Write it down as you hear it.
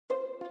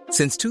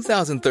Since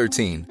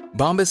 2013,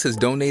 Bombas has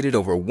donated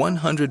over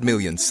 100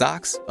 million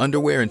socks,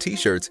 underwear, and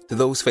T-shirts to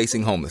those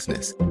facing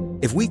homelessness.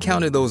 If we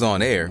counted those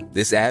on air,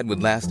 this ad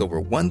would last over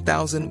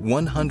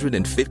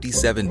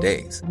 1,157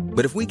 days.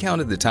 But if we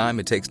counted the time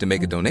it takes to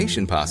make a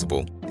donation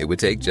possible, it would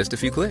take just a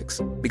few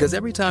clicks. Because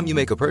every time you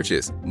make a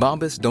purchase,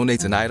 Bombas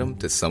donates an item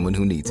to someone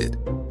who needs it.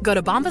 Go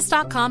to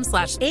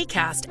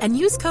bombas.com/ACAST and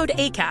use code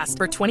ACAST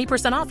for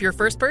 20% off your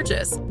first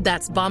purchase.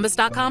 That's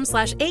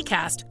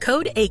bombas.com/ACAST,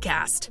 code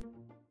ACAST.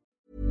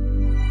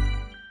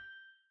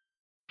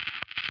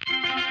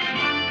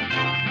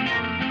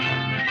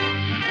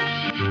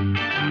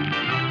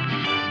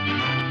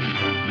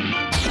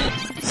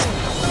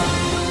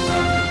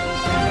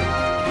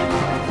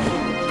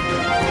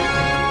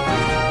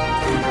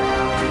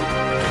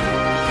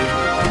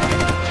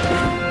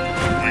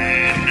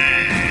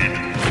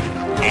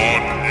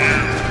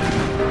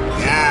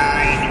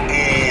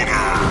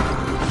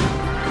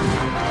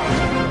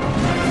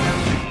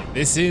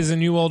 This is A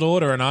New World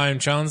Order, and I am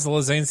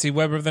Chancellor Zane C.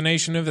 Webber of the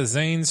Nation of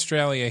Zane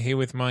Australia, here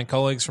with my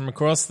colleagues from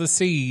across the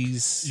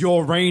seas.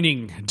 Your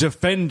reigning,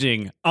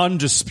 defending,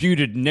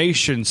 undisputed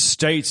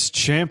nation-states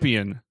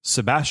champion,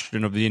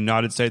 Sebastian of the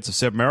United States of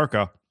South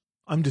America.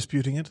 I'm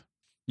disputing it.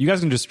 You guys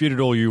can dispute it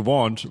all you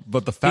want,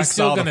 but the facts He's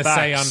still are the going to facts.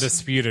 say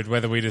undisputed,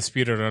 whether we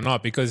dispute it or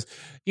not, because,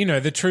 you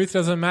know, the truth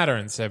doesn't matter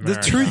in South The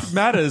America. truth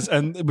matters,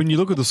 and when you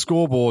look at the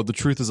scoreboard, the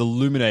truth is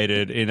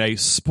illuminated in a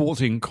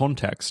sporting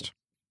context.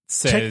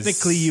 Says,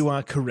 Technically, you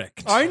are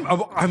correct.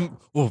 I'm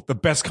the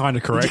best kind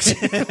of correct.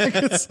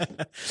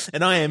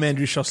 And I am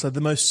Andrew Schossler, the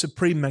most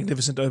supreme,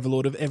 magnificent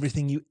overlord of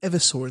everything you ever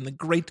saw in the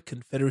great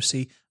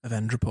confederacy of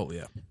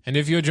Andropolia. And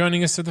if you're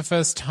joining us for the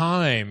first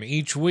time,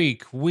 each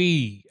week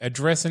we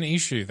address an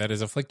issue that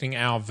is afflicting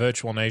our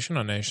virtual nation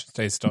on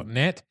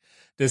nationstates.net,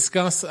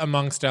 discuss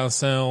amongst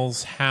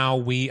ourselves how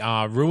we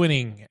are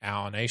ruining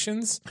our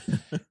nations,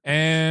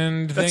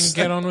 and then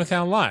get on with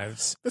our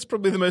lives. That's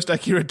probably the most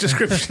accurate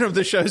description of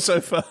the show so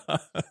far.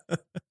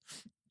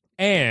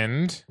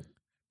 And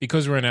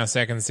because we're in our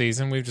second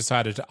season, we've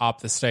decided to up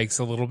the stakes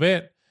a little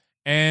bit,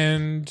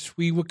 and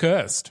we were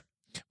cursed.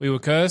 We were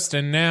cursed,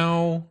 and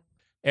now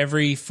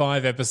every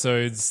 5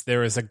 episodes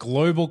there is a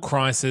global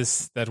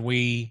crisis that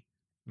we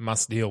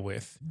must deal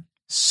with.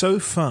 So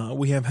far,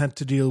 we have had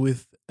to deal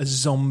with a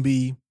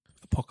zombie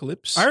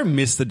apocalypse. I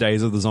miss the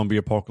days of the zombie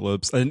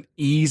apocalypse, an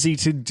easy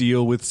to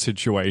deal with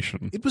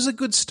situation. It was a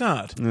good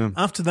start. Yeah.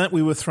 After that,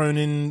 we were thrown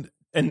in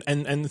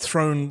and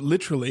thrown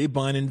literally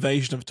by an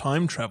invasion of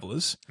time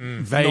travelers.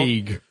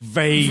 Vague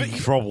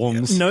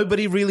problems.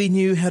 Nobody really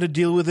knew how to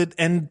deal with it,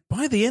 and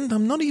by the end,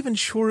 I'm not even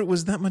sure it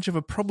was that much of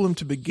a problem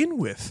to begin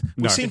with.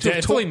 No.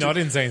 Definitely not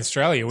in Zane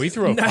Australia. We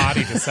threw a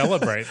party to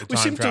celebrate the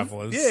time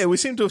travelers. We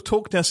seem to have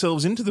talked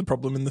ourselves into the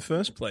problem in the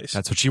first place.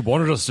 That's what you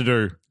wanted us to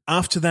do.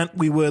 After that,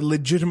 we were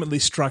legitimately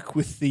struck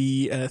with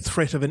the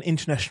threat of an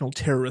international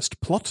terrorist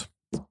plot.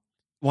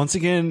 Once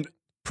again,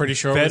 Pretty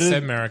sure it Better- was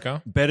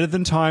America. better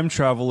than time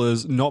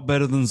travelers, not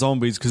better than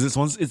zombies, because it's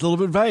a little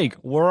bit vague.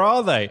 Where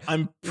are they?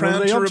 I'm What are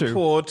proud they to up to?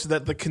 report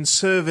that the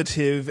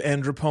conservative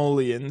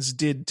Andropolians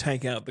did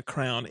take out the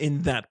crown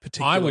in that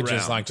particular I would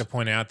just round. like to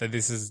point out that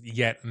this is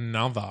yet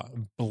another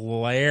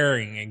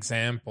blaring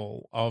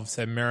example of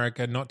South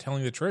America not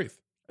telling the truth.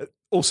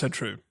 Also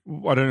true.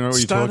 I don't know what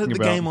you're Started talking the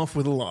about. game off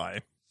with a lie.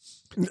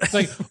 It's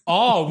like,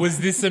 oh, was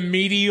this a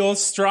meteor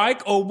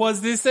strike or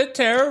was this a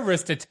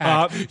terrorist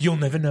attack? You'll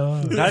never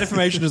know. That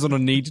information is on a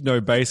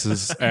need-to-know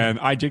basis, and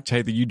I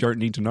dictate that you don't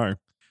need to know.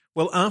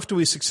 Well, after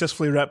we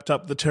successfully wrapped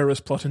up the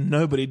terrorist plot and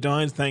nobody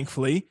died,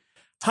 thankfully,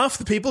 half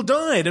the people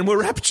died and were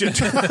raptured.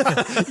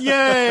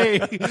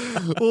 Yay!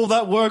 All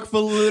that work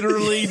for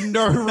literally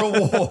no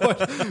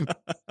reward.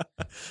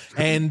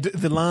 And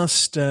the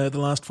last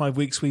 5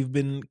 weeks, we've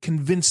been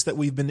convinced that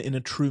we've been in a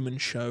Truman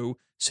Show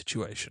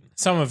situation.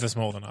 Some of us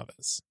more than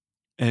others.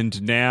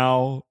 And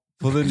now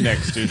for the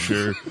next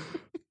issue.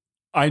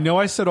 I know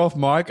I said off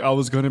mic I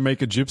was going to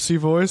make a gypsy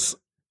voice,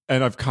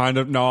 and I've kind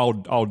of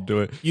I'll do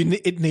it.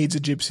 It needs a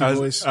gypsy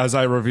voice. As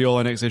I reveal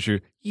our next issue.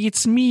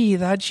 It's me,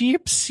 the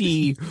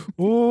gypsy.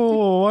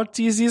 Oh, what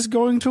is this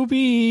going to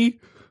be?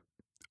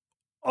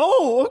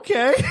 Oh,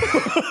 okay.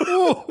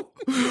 Oh,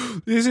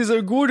 this is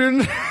a good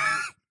one.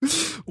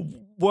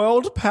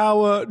 World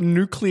power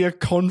nuclear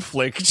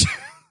conflict.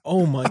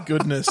 Oh my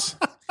goodness.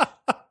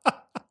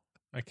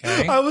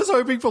 Okay. I was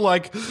hoping for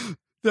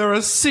there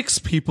are 6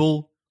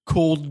 people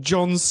called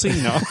John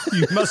Cena.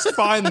 You must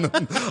find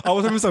them. I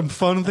was hoping for some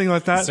fun thing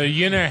like that. So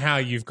you know how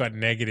you've got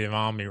negative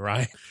army,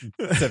 right?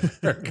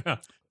 South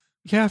America.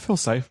 Yeah, I feel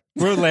safe.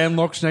 We're a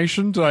landlocked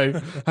nation.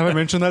 Have I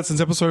mentioned that since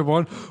episode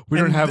 1? We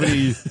don't have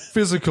any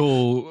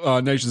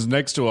physical nations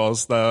next to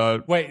us.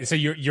 Wait, so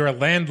you're a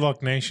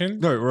landlocked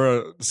nation? No, we're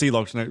a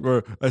sea-locked nation.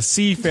 We're a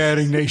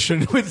seafaring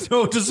nation with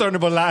no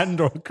discernible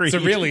land or creed. So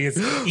really, it's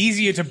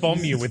easier to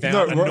bomb you without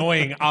No, we're-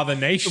 annoying other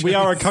nations. We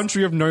are a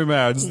country of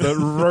nomads that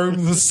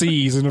roam the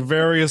seas in a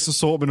various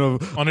assortment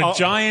of... on a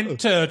giant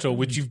turtle,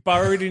 which you've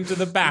burrowed into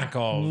the back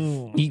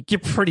of. Yeah,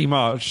 pretty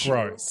much.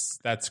 Gross.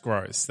 That's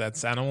gross.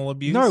 That's animal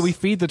abuse. No, we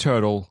feed the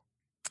turtle.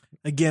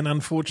 Again,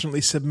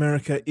 unfortunately,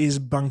 Submerica is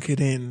bunkered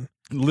in.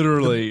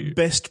 Literally. The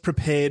best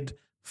prepared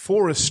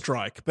for a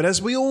strike. But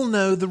as we all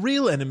know, the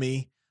real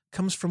enemy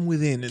comes from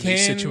within in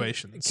these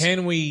situations.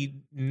 Can we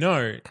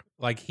note,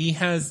 like, he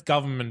has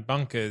government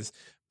bunkers,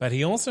 but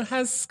he also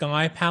has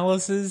sky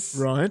palaces.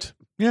 Right.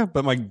 Yeah,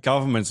 but my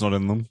government's not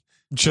in them.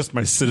 Just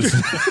my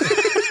citizens.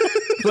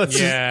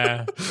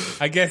 Yeah.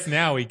 I guess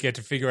now we get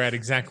to figure out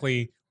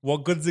exactly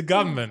what good's a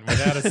government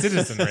without a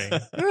citizenry.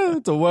 Yeah,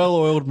 it's a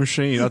well-oiled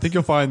machine. I think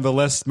you'll find the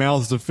less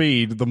mouths to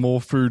feed, the more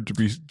food to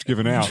be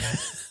given out.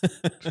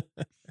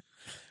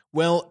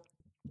 Well,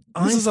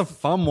 This is a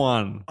fun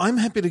one. I'm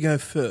happy to go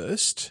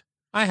first.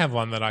 I have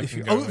one that I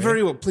can go with.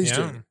 Very well. Please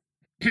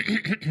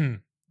do.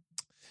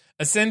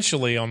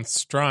 Essentially on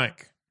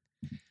strike.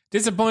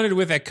 Disappointed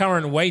with their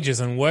current wages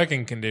and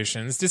working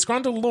conditions,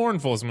 disgruntled law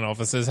enforcement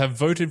officers have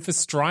voted for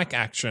strike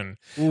action,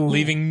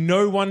 leaving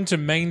no one to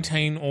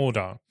maintain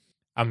order.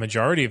 A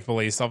majority of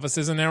police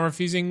officers are now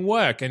refusing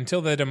work until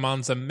their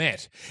demands are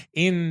met,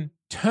 in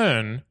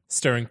turn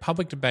stirring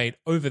public debate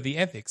over the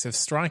ethics of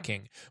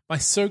striking by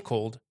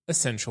so-called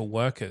essential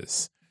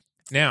workers.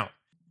 Now,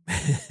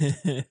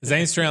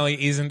 Zane Australia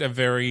isn't a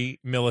very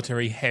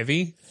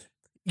military-heavy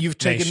You've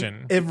taken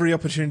nation. every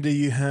opportunity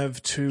you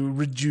have to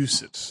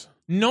reduce it.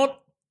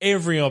 Not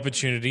every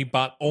opportunity,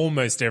 but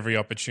almost every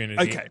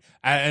opportunity. Okay.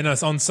 And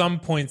on some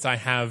points, I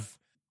have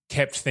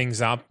kept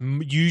things up.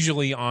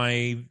 Usually,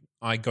 I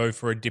go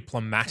for a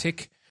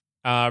diplomatic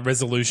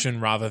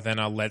resolution rather than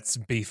a let's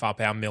beef up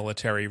our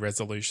military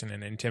resolution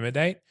and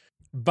intimidate.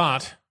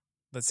 But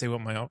let's see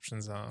what my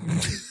options are.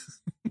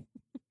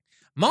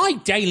 My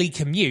daily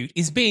commute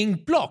is being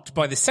blocked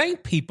by the same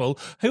people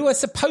who are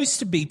supposed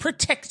to be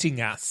protecting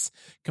us,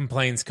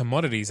 complains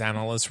commodities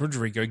analyst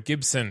Rodrigo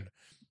Gibson.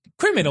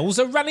 Criminals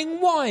are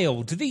running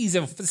wild. These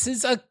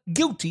officers are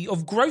guilty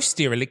of gross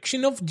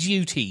dereliction of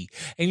duty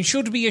and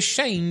should be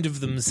ashamed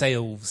of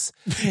themselves.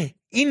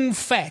 In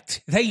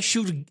fact, they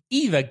should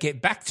either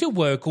get back to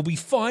work or be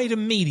fired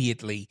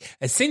immediately.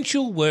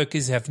 Essential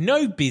workers have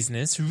no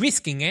business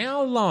risking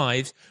our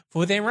lives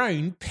for their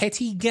own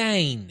petty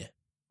gain.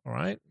 All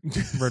right,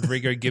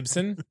 Rodrigo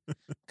Gibson,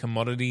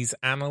 commodities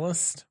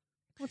analyst.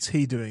 What's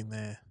he doing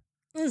there?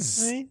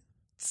 This- Eh?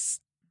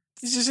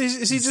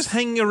 Is he just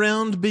hanging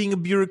around being a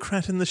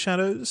bureaucrat in the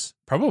shadows?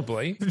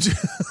 Probably.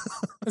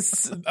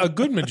 That's a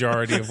good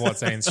majority of what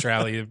Zane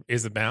Australia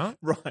is about.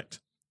 Right.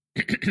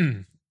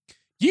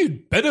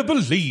 You'd better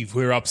believe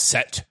we're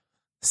upset,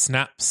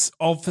 snaps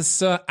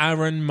Officer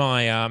Aaron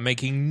Meyer,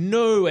 making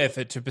no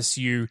effort to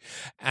pursue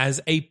as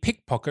a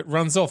pickpocket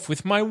runs off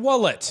with my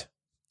wallet.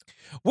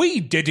 We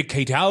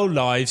dedicate our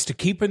lives to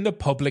keeping the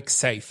public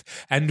safe,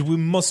 and we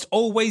must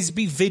always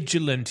be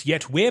vigilant,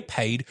 yet we're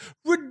paid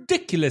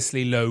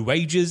ridiculously low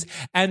wages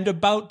and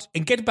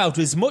get about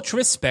as much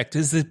respect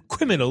as the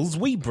criminals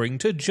we bring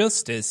to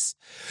justice.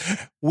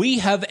 We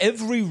have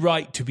every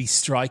right to be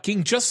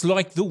striking, just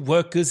like the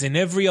workers in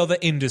every other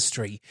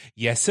industry.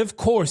 Yes, of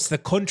course, the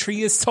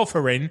country is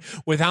suffering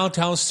without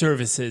our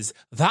services.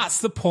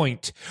 That's the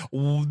point.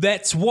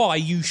 That's why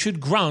you should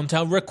grant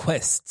our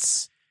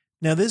requests.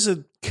 Now, there's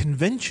a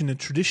convention, a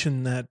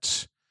tradition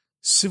that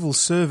civil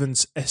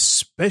servants,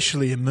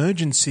 especially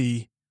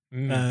emergency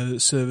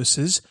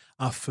services,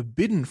 are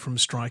forbidden from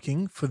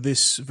striking for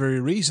this very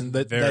reason.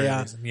 That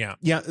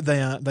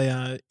they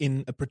are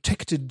in a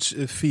protected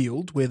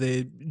field where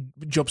their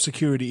job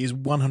security is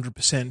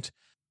 100%,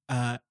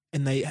 and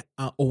they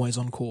are always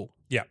on call.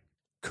 Yeah,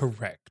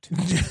 correct.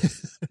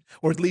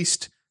 Or at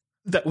least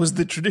that was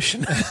the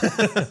tradition.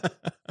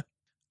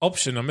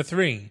 Option number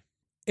 3.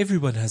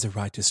 Everyone has a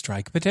right to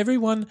strike, but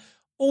everyone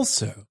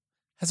also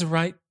has a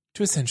right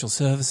to essential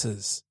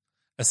services,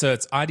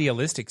 asserts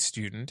idealistic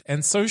student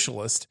and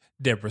socialist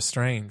Deborah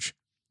Strange.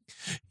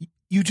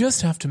 You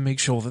just have to make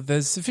sure that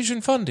there's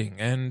sufficient funding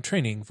and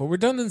training for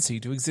redundancy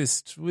to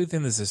exist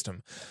within the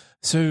system,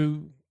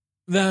 so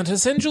that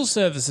essential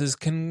services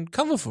can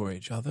cover for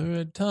each other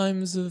at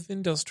times of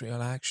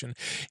industrial action.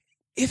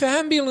 If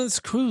ambulance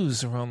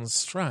crews are on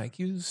strike,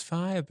 use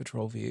fire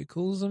patrol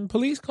vehicles and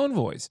police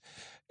convoys.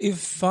 If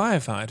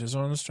firefighters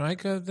are on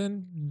strike,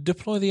 then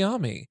deploy the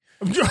army.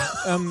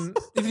 If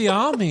the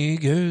army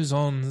goes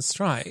on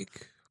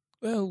strike,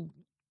 well,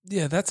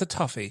 yeah, that's a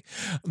toughie.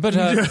 But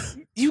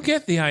you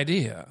get the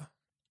idea.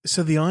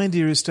 So the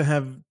idea is to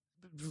have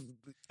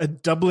a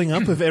doubling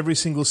up of every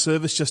single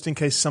service just in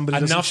case somebody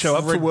doesn't Enough show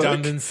up for work.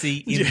 redundancy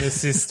in the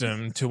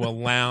system to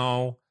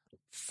allow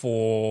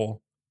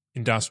for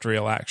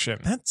industrial action.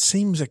 That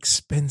seems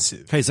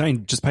expensive. Hey,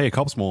 Zane, just pay your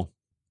cops more.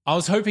 I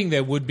was hoping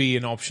there would be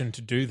an option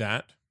to do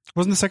that.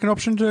 Wasn't the second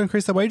option to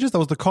increase their wages? That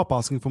was the cop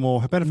asking for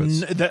more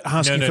benefits.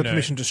 Asking for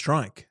permission to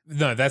strike.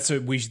 No, that's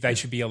they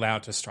should be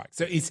allowed to strike.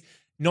 So it's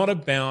not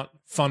about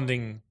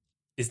funding.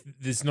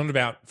 It's not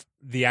about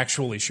the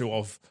actual issue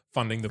of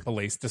funding the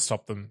police to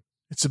stop them.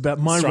 It's about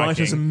my striking. right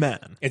as a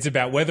man. It's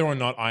about whether or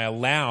not I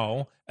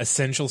allow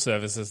essential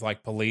services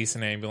like police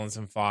and ambulance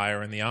and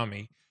fire and the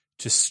army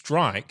to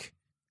strike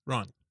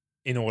Right.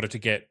 in order to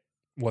get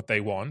what they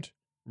want,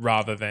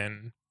 rather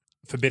than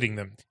forbidding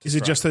them. to Is it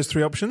strike. just those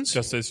three options?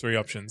 Just those three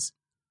options?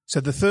 So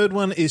the third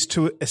one is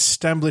to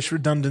establish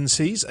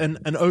redundancies and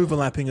an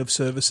overlapping of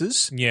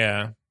services.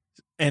 Yeah.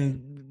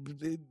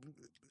 And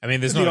I mean,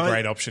 there's not a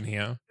great option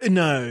here.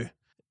 no.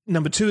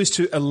 Number 2 is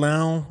to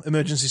allow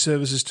emergency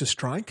services to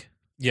strike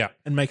Yeah.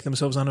 and make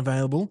themselves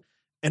unavailable.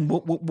 And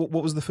what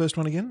was the first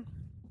one again?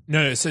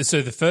 No.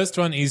 So the first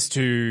one is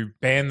to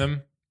ban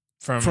them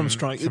from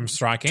striking.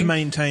 To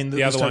maintain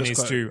the other one status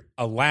is quo. to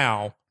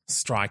allow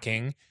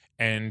striking.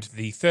 And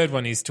the third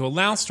one is to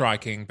allow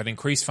striking, but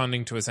increase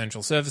funding to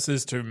essential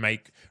services to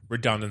make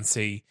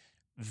redundancy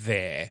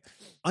there.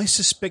 I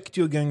suspect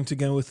you're going to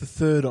go with the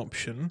third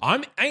option.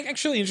 I'm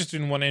actually interested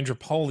in what Andrew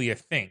Pollier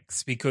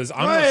thinks because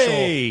I'm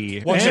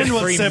Hey, not sure. and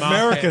what free Seb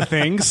market- America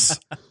thinks.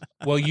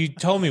 Well, you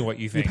told me what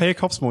you You think. pay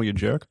cops more, you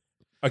jerk.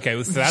 Okay,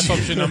 well, so that's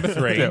option number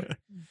 3. Yeah.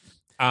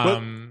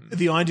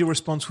 The ideal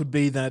response would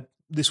be that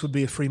this would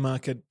be a free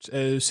market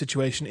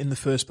situation in the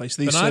first place.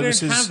 These But I don't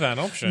services, have that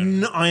option.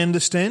 No, I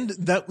understand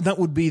that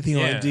would be the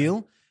Yeah.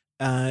 ideal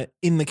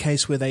in the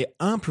case where they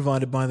are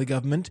provided by the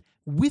government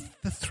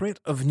with the threat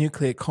of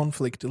nuclear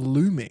conflict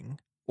looming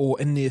or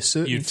a near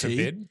certainty. You'd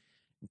forbid?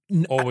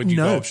 Or would you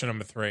no. go option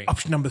number 3?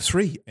 Option number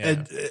 3: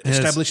 Yeah.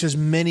 establish as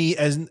many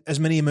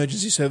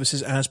emergency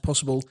services as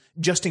possible,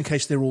 just in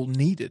case they're all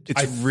needed.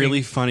 It's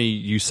really funny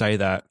you say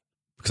that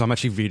because I'm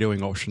actually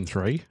vetoing option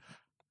 3.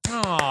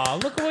 Oh,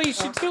 look at what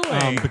you're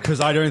doing. Because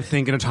I don't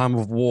think in a time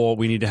of war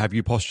we need to have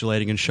you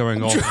postulating and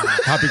showing off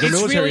how big the It's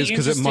military really is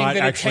because it interesting might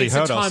that actually it takes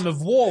hurt a time us.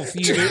 of war for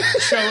you to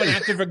show an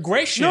act of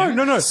aggression. No.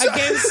 Against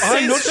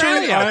I'm not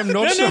Australia. showing- I'm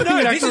not no, showing an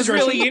act This of is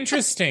really aggression.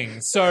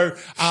 interesting. So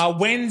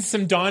when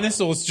some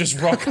dinosaurs just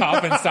rock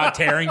up and start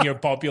tearing your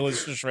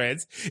populace to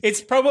shreds, it's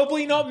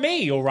probably not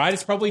me. All right,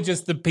 it's probably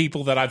just the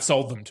people that I've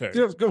sold them to.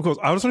 Yeah, of course.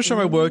 I just want to show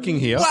my working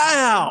here.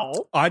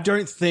 Wow! I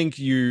don't think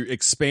you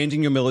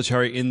expanding your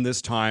military in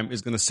this time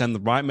is going to send the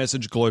right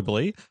message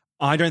globally.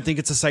 I don't think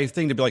it's a safe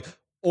thing to be like,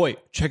 oi,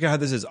 check out how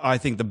this is. I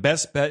think the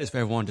best bet is for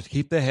everyone to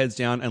keep their heads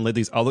down and let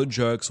these other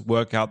jerks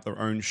work out their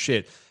own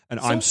shit. And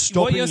I'm what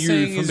stopping you're you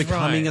saying from is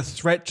becoming right. a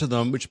threat to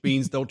them, which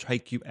means they'll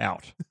take you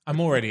out. I'm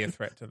already a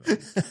threat to them.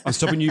 I'm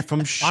stopping you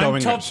from I'm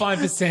showing top it.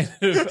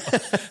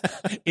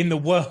 5% in the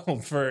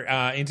world for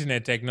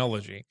internet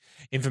technology,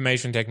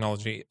 information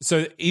technology.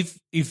 So if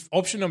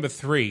option number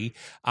 3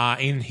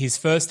 in his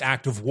first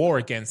act of war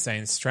against, say,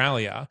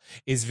 Australia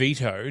is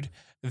vetoed,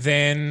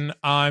 then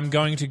I'm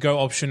going to go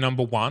option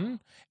number 1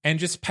 and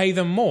just pay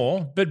them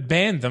more, but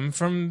ban them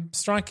from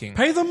striking.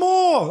 Pay them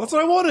more. That's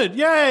what I wanted.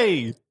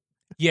 Yay.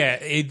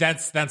 Yeah,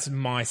 that's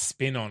my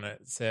spin on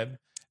it, Seb.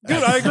 Good,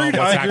 That's I agree. not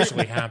what's I agree.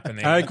 actually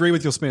happening. I agree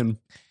with your spin.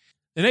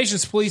 The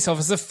nation's police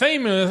officer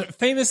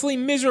famously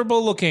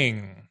miserable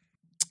looking.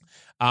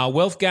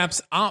 Wealth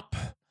gaps up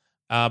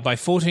by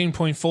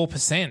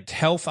 14.4%.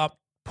 Health up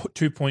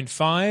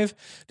 2.5%.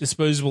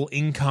 Disposable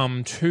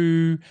income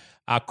 2%.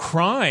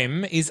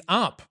 Crime is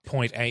up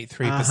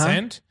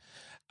 0.83%.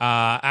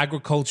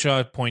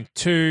 Agriculture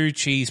 0.2%.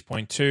 Cheese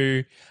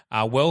 0.2%.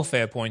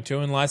 Welfare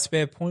 0.2%. And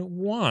lifespan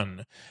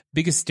 0.1%.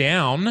 Biggest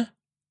down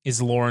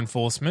is law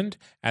enforcement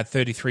at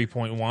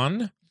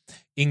 33.1%.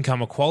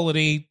 Income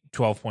equality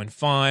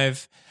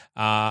 12.5%.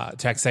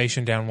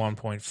 Taxation down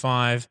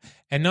 1.5%.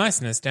 And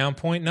niceness down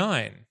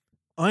 0.9%.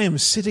 I am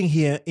sitting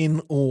here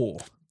in awe.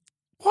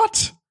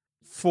 What?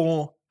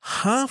 For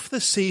half the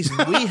season,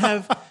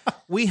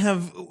 we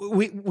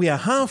are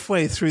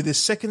halfway through this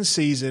second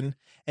season,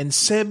 and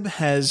Seb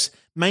has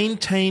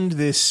maintained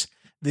this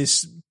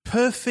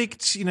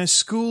perfect,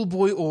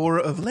 schoolboy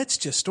aura of let's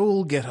just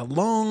all get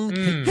along.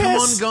 Come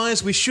Yes. on,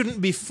 guys, we shouldn't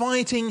be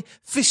fighting.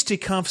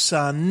 Fisticuffs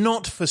are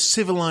not for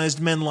civilized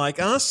men like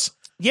us.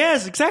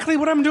 Yes, exactly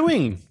what I'm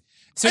doing.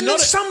 So And then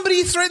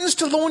somebody threatens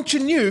to launch a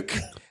nuke,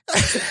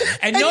 and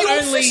and not your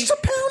only fists are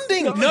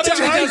pounding. not only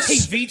does he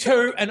Guys,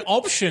 veto an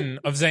option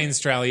of Zane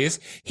Australia's,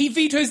 he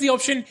vetoes the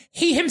option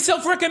he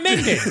himself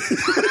recommended.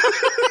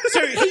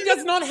 So he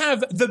does not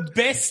have the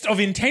best of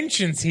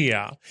intentions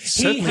here.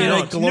 Certainly he has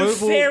not. Global-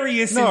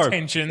 nefarious No.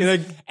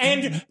 intentions.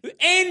 And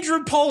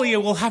Andrew Pollier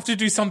will have to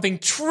do something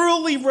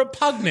truly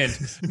repugnant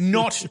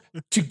not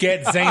to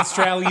get Zane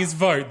Australia's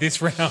vote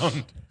this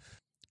round.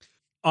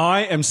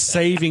 I am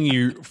saving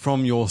you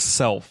from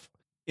yourself.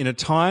 In a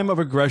time of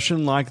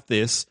aggression like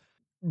this,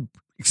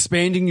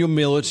 expanding your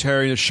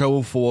military in a show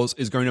of force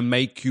is going to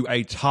make you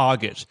a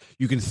target.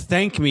 You can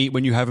thank me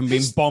when you haven't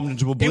been bombed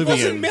into It oblivion.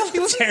 wasn't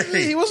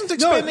military. he wasn't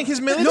expanding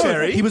his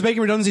military. No, he was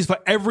making redundancies for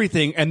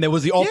everything, and there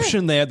was the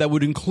option there that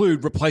would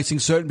include replacing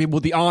certain people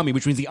with the army,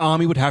 which means the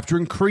army would have to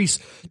increase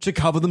to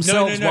cover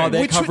themselves no. while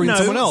they're Which covering would,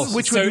 someone else.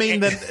 Which So would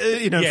mean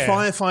it- that yeah.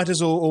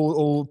 firefighters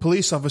or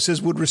police officers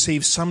would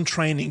receive some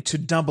training to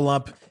double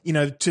up,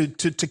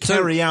 to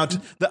carry out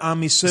the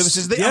army's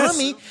services. The Yes.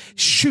 army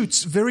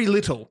shoots very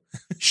little.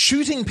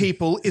 Shooting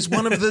people is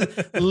one of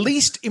the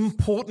least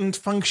important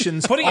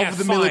functions Putting out of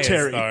the fires,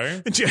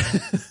 military.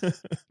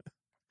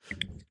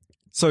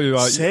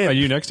 So, Seb. are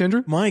you next,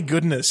 Andrew? My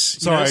goodness!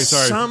 Sorry.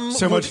 Some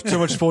So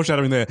much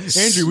foreshadowing there.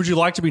 Andrew, would you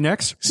like to be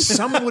next?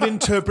 some would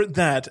interpret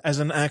that as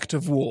an act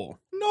of war.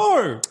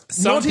 No.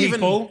 Some Not even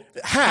people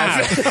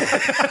have.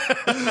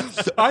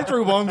 I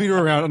threw one veto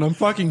around and I'm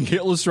fucking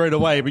Hitler straight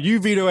away, but you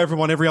veto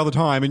everyone every other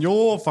time and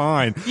you're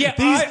fine.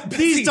 Yeah,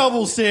 these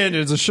double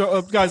standards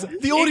are guys,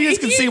 the audience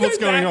can see what's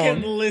going on. If you go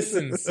back and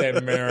listen, Sam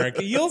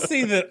America, you'll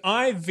see that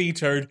I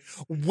vetoed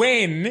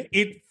when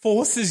it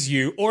forces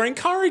you or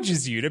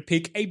encourages you to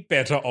pick a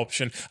better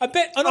option. An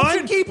option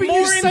I'm keeping more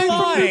you safe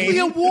from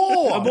nuclear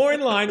war. More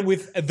in line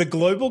with the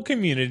global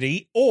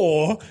community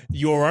or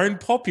your own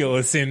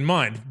populace in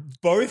mind.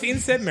 Both in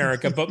South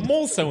America, but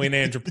more so in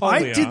Andropolia.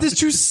 I did this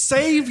to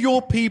save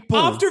your people.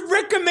 After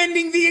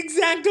recommending the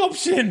exact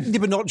option. Yeah,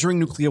 but not during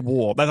nuclear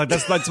war.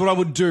 That's what I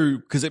would do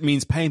because it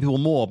means paying people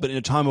more. But in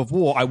a time of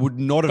war, I would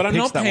not have But I'm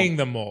picked not that paying one.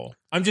 them more.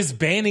 I'm just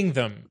banning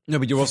them. No,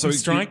 but you're also from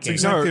striking. That's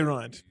exactly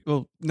right.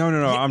 Well, no.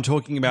 I'm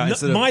talking about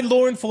instead of My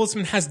law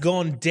enforcement has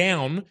gone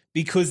down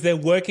because their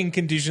working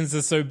conditions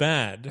are so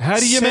bad. how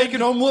do you Seb- make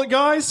an omelet,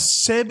 guys?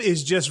 Seb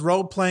is just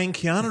role-playing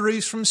Keanu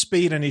Reeves from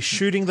Speed and is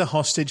shooting the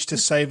hostage to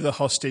save the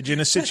hostage in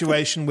a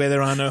situation where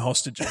there are no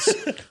hostages.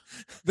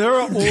 There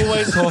are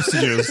always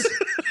hostages.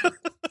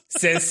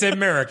 Says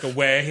America,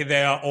 where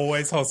there are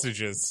always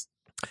hostages.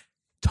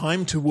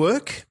 Time to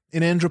work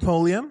in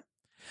Andropolia.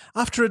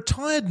 After a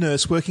tired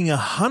nurse working a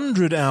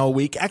 100-hour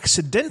week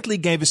accidentally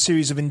gave a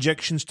series of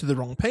injections to the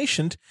wrong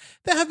patient,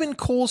 there have been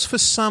calls for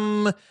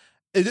some.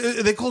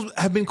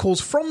 Have been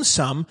calls from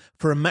some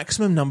for a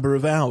maximum number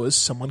of hours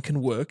someone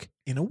can work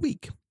in a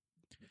week.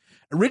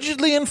 A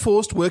rigidly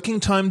enforced working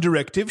time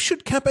directive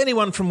should cap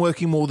anyone from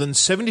working more than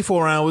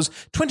 74 hours,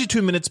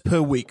 22 minutes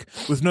per week,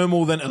 with no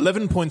more than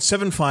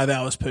 11.75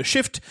 hours per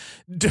shift,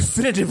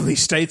 definitively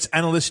states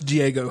analyst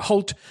Diego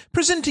Holt,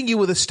 presenting you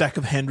with a stack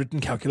of handwritten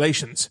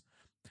calculations.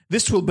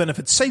 This will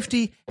benefit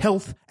safety,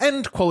 health,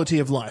 and quality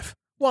of life,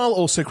 while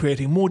also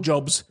creating more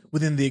jobs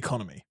within the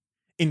economy.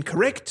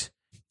 Incorrect?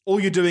 All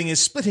you're doing is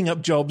splitting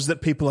up jobs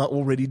that people are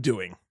already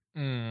doing.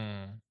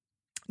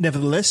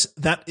 Nevertheless,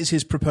 that is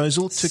his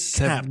proposal to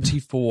cap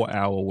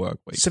 74-hour work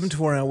week.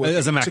 74-hour work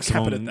as a to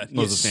maximum, cap it at that,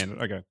 not as a yes,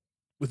 standard. Okay,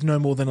 with no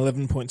more than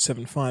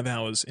 11.75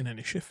 hours in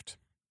any shift.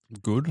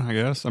 good. I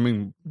guess. I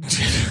mean,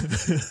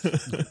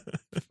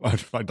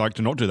 I'd like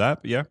to not do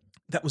that, but yeah.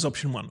 That was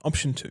option one.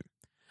 Option two.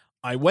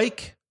 I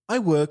wake, I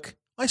work,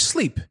 I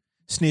sleep,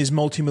 sneers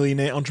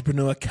multimillionaire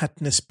entrepreneur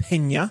Katniss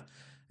Peña,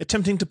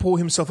 attempting to pour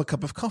himself a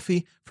cup of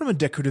coffee from a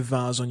decorative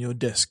vase on your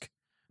desk.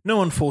 No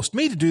one forced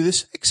me to do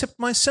this except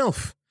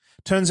myself.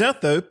 Turns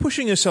out, though,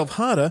 pushing yourself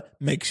harder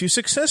makes you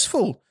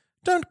successful.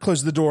 Don't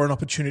close the door on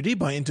opportunity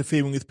by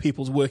interfering with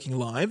people's working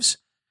lives.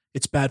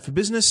 It's bad for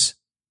business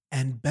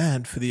and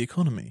bad for the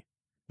economy.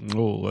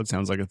 Oh, that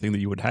sounds like a thing that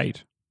you would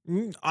hate.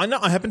 I know.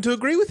 I happen to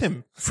agree with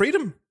him.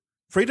 Freedom.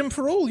 Freedom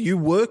for all. You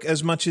work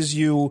as much as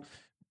you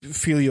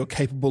feel you're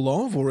capable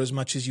of or as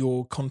much as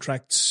your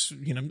contracts,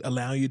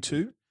 allow you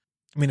to.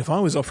 I mean, if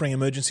I was offering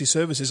emergency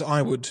services,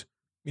 I would,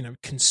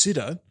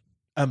 consider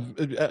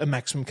a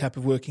maximum cap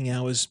of working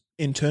hours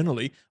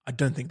internally. I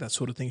don't think that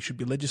sort of thing should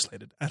be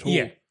legislated at all.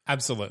 Yeah,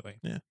 absolutely.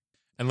 Yeah.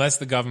 Unless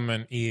the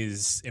government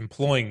is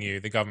employing you,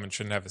 the government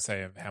shouldn't have a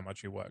say of how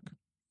much you work.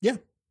 Yeah.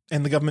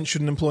 And the government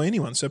shouldn't employ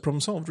anyone, so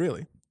problem solved,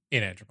 really.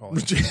 In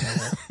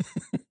Andropolis.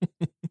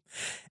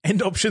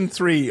 And option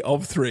 3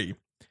 of 3.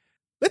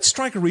 Let's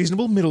strike a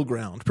reasonable middle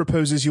ground,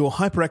 proposes your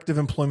hyperactive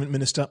employment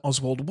minister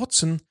Oswald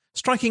Watson,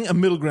 striking a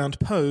middle ground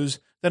pose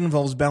that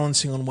involves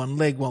balancing on one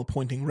leg while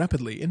pointing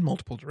rapidly in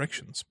multiple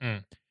directions.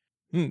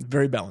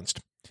 Very balanced.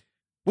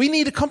 We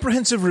need a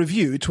comprehensive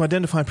review to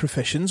identify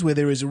professions where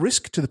there is a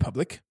risk to the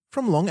public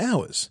from long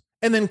hours,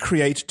 and then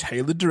create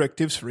tailored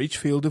directives for each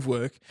field of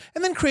work,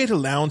 and then create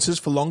allowances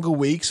for longer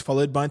weeks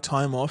followed by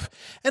time off,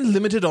 and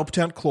limited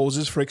opt-out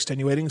clauses for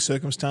extenuating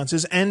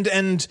circumstances,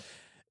 and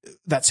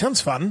that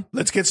sounds fun.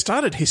 Let's get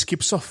started. He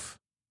skips off,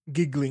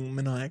 giggling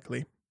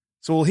maniacally.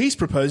 So all he's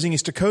proposing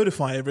is to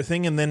codify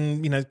everything and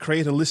then,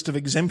 create a list of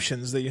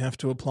exemptions that you have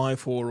to apply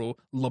for or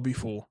lobby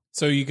for.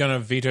 So you're going to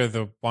veto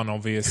the one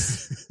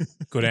obvious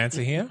good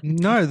answer here?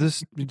 No,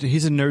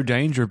 he's in no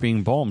danger of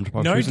being bombed.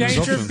 By No choosing this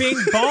danger of option.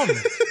 being bombed.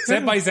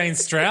 Except by Zane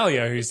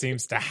Australia, who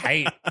seems to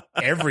hate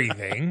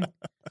everything.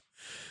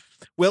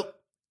 Well,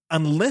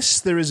 unless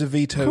there is a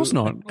veto Of course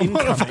not.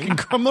 incoming,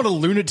 I'm not a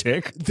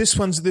lunatic. this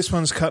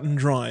one's cut and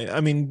dry.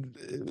 I mean,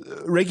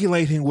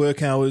 regulating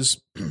work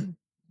hours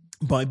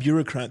by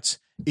bureaucrats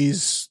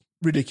is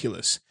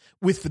ridiculous.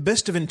 With the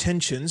best of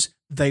intentions,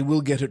 they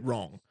will get it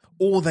wrong,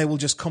 or they will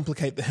just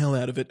complicate the hell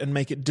out of it and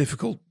make it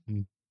difficult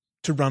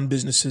to run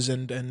businesses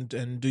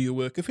and do your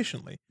work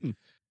efficiently.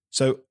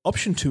 So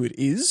option 2 it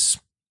is,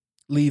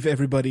 leave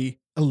everybody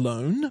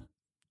alone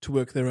to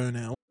work their own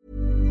hours.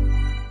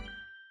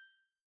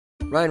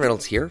 Ryan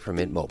Reynolds here from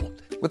Mint Mobile.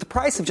 With the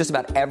price of just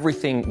about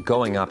everything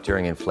going up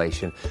during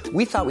inflation,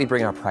 we thought we'd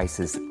bring our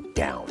prices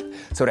down.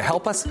 So to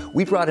help us,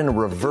 we brought in a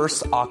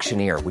reverse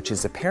auctioneer, which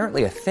is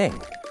apparently a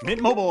thing. Mint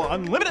Mobile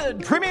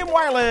Unlimited Premium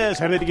Wireless.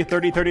 How to get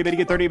 30, 30, bit to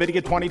get 30, bit to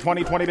get 20,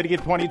 20, 20, bit to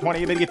get 20, 20,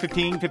 bit to get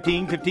 15,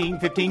 15, 15,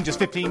 15, just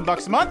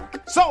 $15 a month?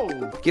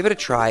 Sold! Give it a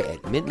try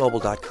at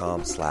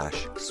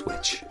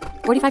mintmobile.com/switch.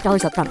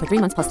 $45 up front for 3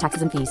 months plus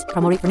taxes and fees.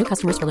 Promo rate for new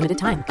customers for limited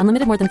time.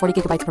 Unlimited more than 40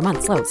 gigabytes per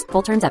month. Slows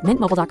full terms at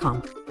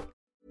mintmobile.com.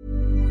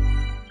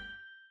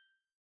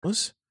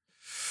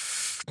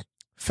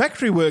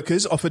 Factory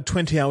workers offered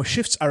 20-hour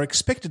shifts are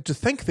expected to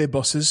thank their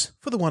bosses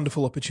for the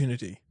wonderful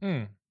opportunity.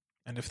 And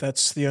if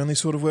that's the only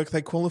sort of work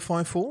they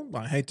qualify for,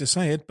 I hate to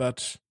say it,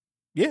 but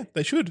yeah,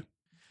 they should.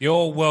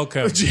 You're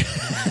welcome.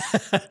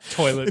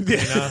 Toilet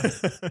cleaner.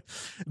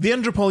 The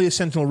Andropolia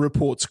Sentinel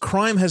reports,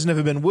 crime has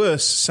never been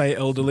worse, say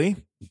elderly.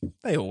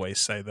 They always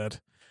say that.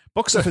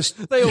 Box office...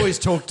 They always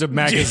talk to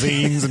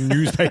magazines and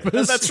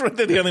newspapers. That's right,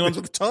 they're the only ones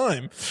with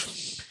time.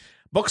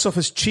 Box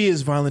office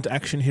cheers violent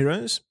action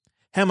heroes.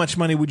 How much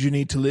money would you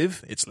need to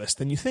live? It's less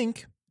than you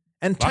think.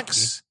 And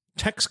tax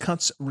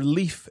cuts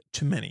relief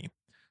to many.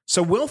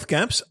 So wealth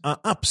gaps are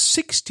up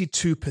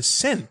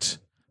 62%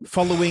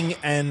 following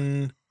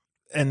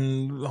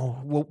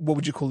what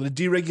would you call it? A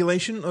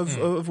deregulation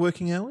of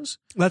working hours?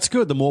 That's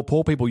good. The more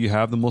poor people you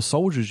have, the more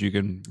soldiers you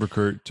can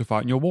recruit to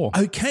fight in your war.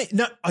 Okay.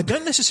 No, I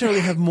don't necessarily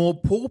have more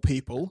poor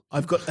people.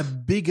 I've got a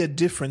bigger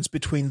difference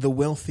between the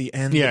wealthy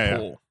and the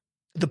poor. Yeah.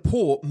 The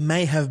poor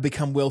may have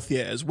become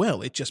wealthier as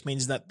well. It just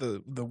means that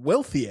the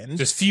wealthy end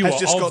Just fewer has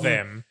just of gotten,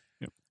 them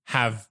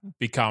have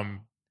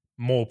become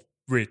more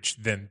rich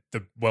than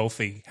the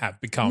wealthy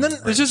have become. No,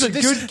 There's just a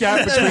good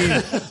gap between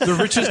the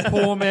richest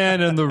poor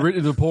man and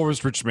the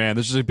poorest rich man.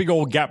 There's just a big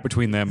old gap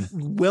between them.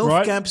 Wealth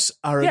right? gaps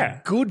are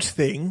a good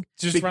thing.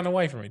 Just run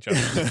away from each other.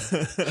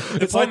 The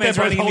It's poor like man's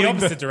they're running both in the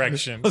holding opposite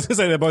direction. I was going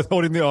to say they're both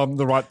holding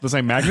the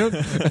same magnet,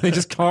 and they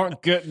just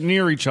can't get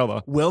near each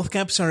other. Wealth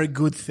gaps are a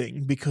good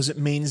thing because it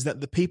means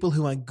that the people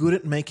who are good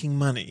at making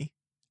money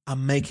are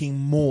making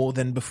more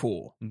than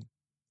before.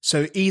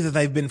 So either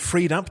they've been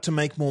freed up to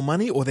make more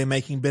money, or they're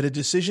making better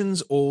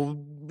decisions, or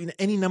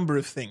any number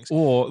of things.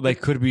 Or they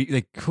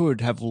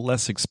could have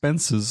less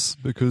expenses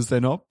because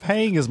they're not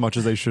paying as much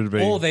as they should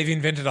be. Or they've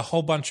invented a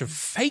whole bunch of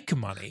fake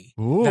money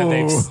Ooh. that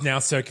they've now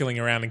circling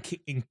around and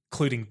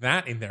including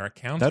that in their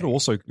accounting.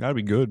 That'd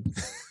be good.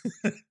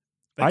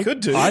 They could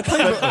do. I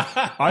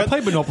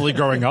played Monopoly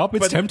growing up.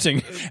 It's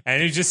tempting.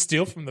 And you just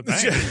steal from the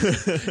bank.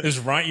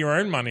 Just write your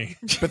own money.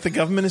 But the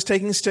government is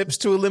taking steps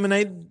to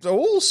eliminate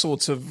all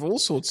sorts of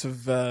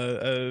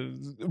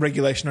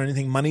regulation or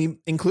anything, money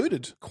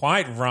included.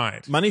 Quite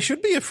right. Money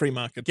should be a free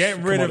market.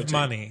 Get rid commodity. of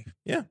money.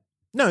 Yeah.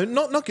 No,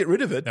 not get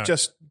rid of it. No.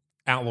 Just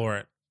Outlaw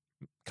it.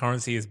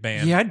 Currency is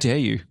banned. Yeah, I dare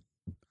you.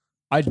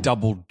 I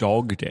double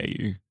dog dare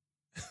you.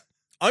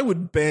 I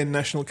would ban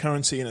national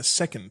currency in a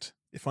second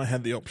if I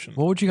had the option.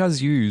 What would you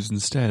guys use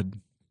instead?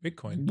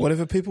 Bitcoin.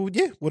 Whatever people would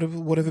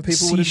invent.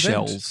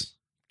 Seashells.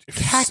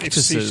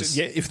 Cactuses.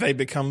 If they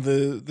become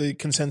the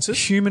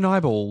consensus. Human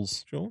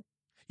eyeballs. Sure.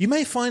 You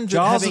may find that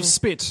Jars having of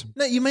spit.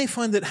 No, you may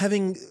find that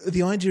having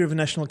the idea of a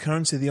national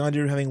currency, the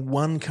idea of having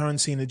one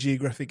currency in a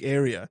geographic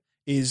area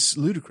is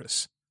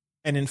ludicrous.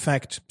 And in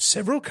fact,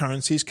 several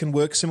currencies can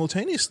work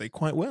simultaneously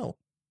quite well.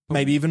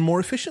 Maybe even more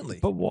efficiently.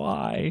 But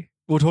why?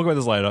 We'll talk about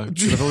this later.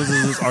 This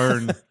is its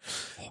own.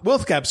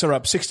 Wealth gaps are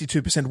up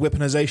 62%,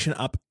 weaponization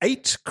up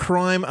 8%,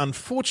 crime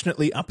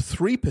unfortunately up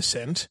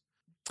 3%,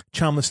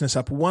 charmlessness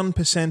up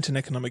 1%, and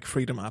economic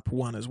freedom up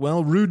 1% as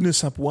well,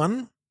 rudeness up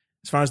 1%.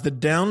 As far as the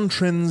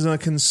downtrends are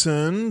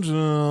concerned,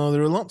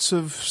 there are lots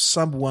of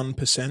sub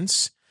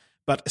 1%,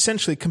 but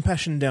essentially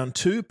compassion down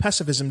 2%,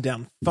 pacifism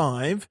down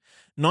 5%,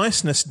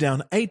 niceness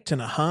down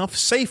 8.5%,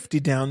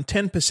 safety down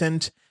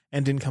 10%,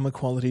 and income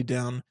equality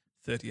down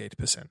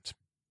 38%.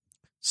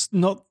 It's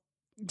not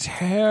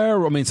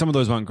terrible. I mean, some of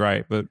those weren't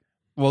great, but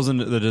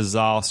wasn't it the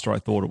disaster I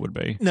thought it would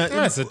be? No,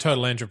 That's a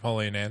total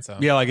Andropolian answer.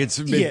 Yeah, like it's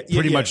pretty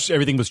yeah. much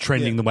everything was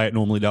trending the way it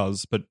normally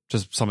does, but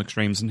just some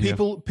extremes in here.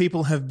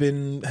 People have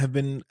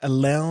been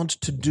allowed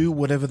to do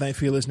whatever they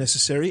feel is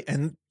necessary,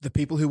 and the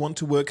people who want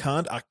to work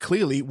hard are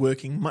clearly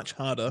working much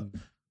harder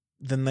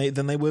than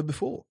they were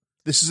before.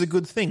 This is a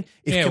good thing.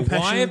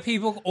 Why are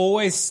people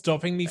always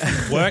stopping me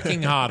from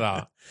working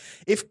harder?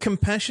 If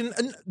compassion,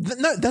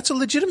 no, that's a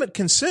legitimate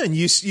concern.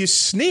 You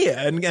sneer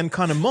and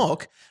kind of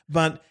mock,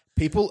 but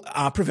people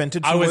are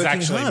prevented from working harder. I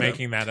was actually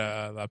making that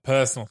a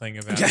personal thing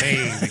about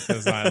me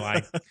because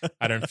I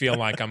don't feel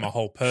like I'm a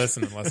whole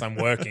person unless I'm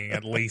working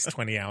at least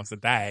 20 hours a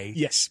day.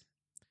 Yes,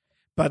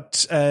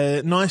 but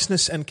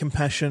niceness and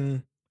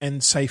compassion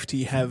and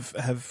safety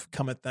have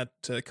come at that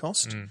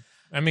cost.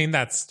 I mean,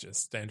 that's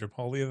just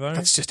Andropolia, though.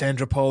 That's just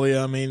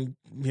Andropolia. I mean,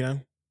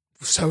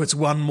 so it's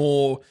one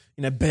more,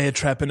 bear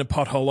trap in a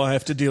pothole I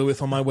have to deal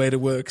with on my way to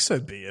work. So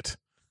be it.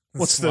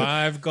 That's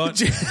why I've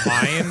got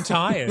iron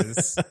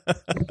tires.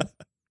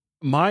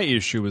 My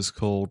issue is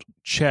called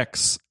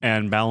checks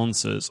and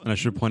balances, and I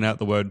should point out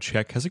the word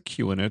check has a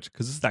Q in it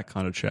because it's that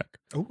kind of check.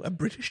 Oh, a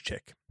British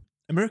check.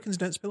 Americans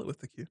don't spell it with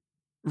the Q.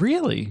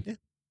 Really? Yeah.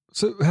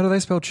 So how do they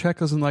spell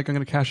check as in like I'm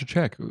going to cash a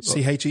check?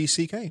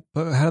 CHECK.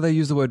 But how do they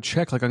use the word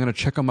check? Like I'm going to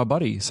check on my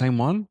buddy. Same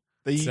one?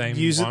 They Same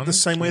use one? it the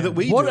same way that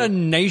we What do. a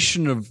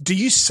nation of... Do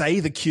you say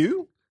the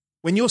Q?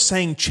 When you're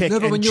saying check No,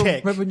 but and when you're-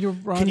 check, but when you're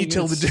can you writing,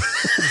 tell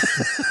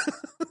it's-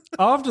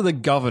 After the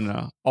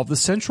governor of the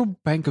Central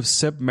Bank of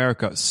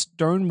America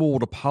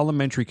stonewalled a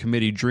parliamentary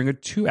committee during a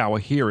 2-hour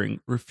hearing,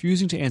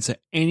 refusing to answer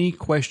any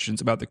questions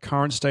about the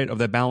current state of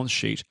their balance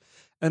sheet,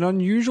 an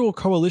unusual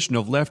coalition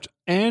of left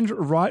and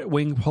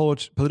right-wing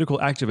political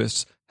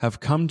activists have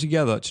come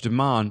together to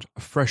demand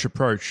a fresh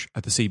approach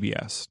at the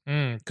CBS.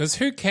 Because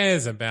who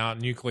cares about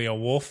nuclear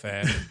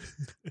warfare?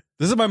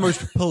 This is my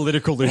most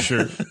political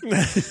issue.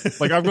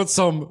 Like, I've got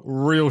some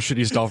real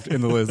shitty stuff in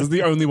the list. This is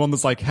the only one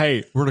that's like,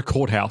 hey, we're in a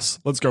courthouse.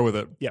 Let's go with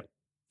it. Yep.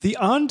 The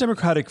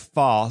undemocratic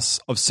farce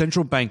of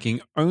central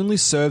banking only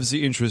serves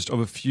the interest of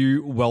a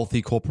few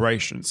wealthy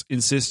corporations,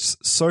 insists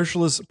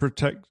socialist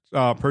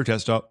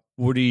protester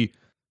Woody...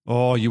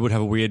 Oh, you would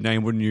have a weird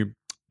name, wouldn't you?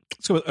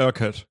 Let's go with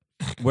Urquhart.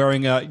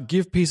 Wearing a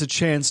Give Peace a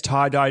Chance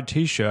tie-dyed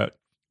t-shirt.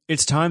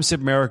 It's time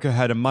America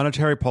had a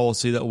monetary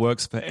policy that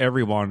works for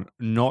everyone,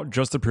 not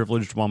just the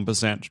privileged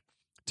 1%.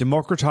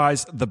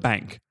 Democratize the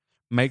bank.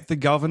 Make the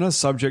governor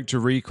subject to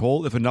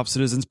recall if enough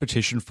citizens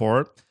petition for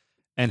it,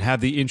 and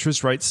have the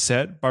interest rates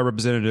set by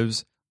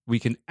representatives we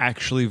can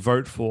actually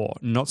vote for,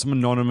 not some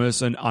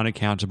anonymous and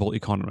unaccountable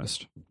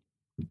economist.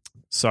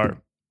 So...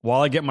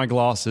 while I get my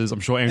glasses, I'm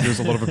sure Andrew has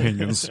a lot of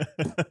opinions.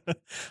 Because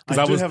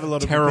that was have a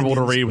lot of terrible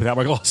to opinions. read without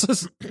my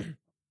glasses.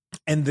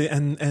 And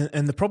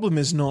the problem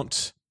is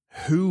not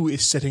who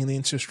is setting the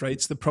interest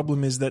rates. The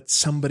problem is that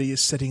somebody is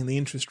setting the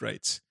interest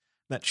rates.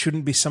 That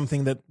shouldn't be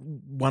something that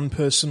one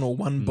person or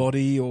one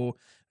body or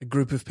a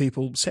group of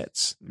people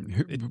sets.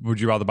 Would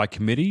you rather by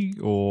committee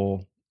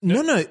or...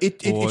 No.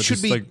 It Or should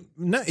just be like-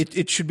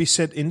 it should be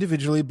set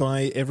individually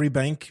by every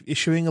bank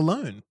issuing a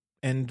loan.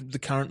 And the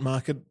current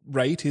market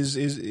rate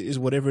is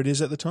whatever it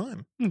is at the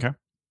time. Okay.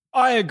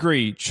 I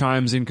agree,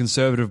 chimes in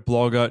conservative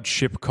blogger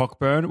Chip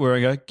Cockburn,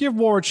 wearing a Give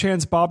War a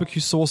Chance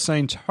barbecue sauce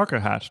saying Tucker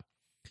hat.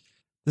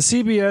 The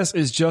CBS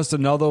is just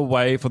another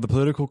way for the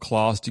political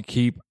class to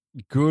keep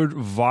good,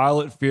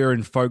 violet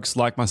fearing folks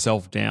like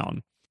myself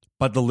down.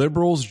 But the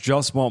Liberals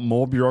just want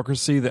more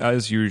bureaucracy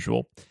as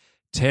usual.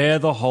 Tear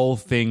the whole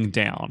thing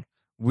down.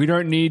 We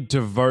don't need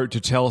to vote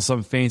to tell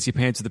some fancy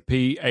pants with a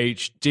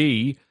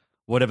PhD,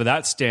 whatever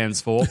that stands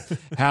for,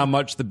 how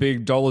much the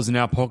big dollars in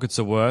our pockets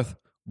are worth.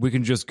 We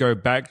can just go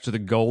back to the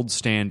gold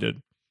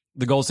standard.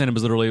 The gold standard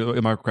was literally,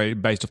 am I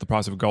correct, based off the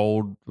price of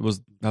gold,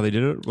 was how they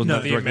did it? Wasn't No,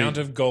 that the directly- amount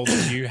of gold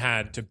that you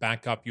had to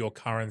back up your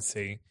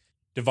currency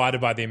divided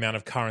by the amount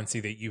of currency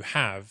that you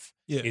have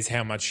is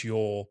how much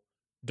your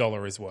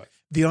dollar is worth.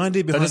 The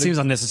idea That behind just seems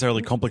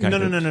unnecessarily complicated.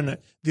 No.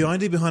 The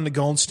idea behind the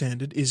gold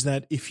standard is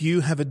that if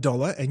you have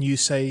 $1 and you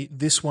say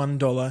this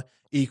 $1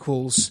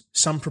 equals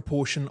some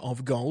proportion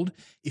of gold,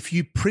 if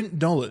you print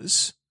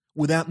dollars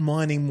without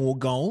mining more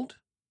gold,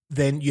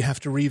 then you have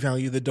to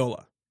revalue the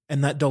dollar.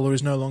 And that dollar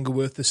is no longer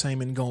worth the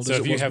same in gold So as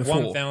if it you was have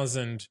before.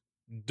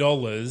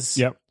 $1,000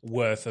 Yep.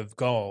 worth of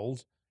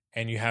gold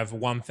and you have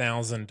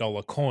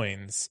 $1,000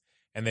 coins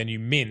and then you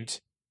mint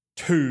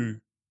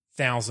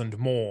 2,000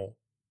 more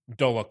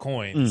dollar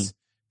coins,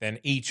 then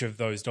each of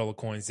those dollar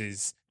coins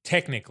is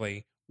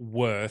technically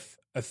worth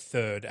a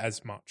third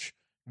as much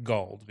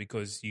gold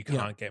because you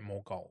can't get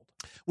more gold.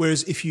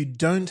 Whereas if you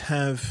don't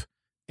have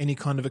any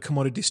kind of a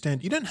commodity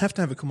standard, you don't have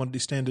to have a commodity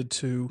standard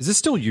to... Is this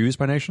still used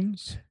by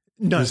nations?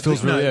 No, This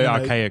feels really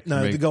archaic to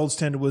No, me. the gold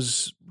standard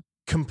was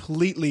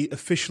completely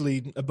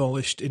officially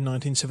abolished in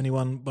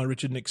 1971 by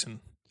Richard Nixon.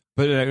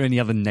 But any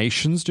other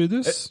nations do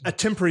this? A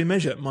temporary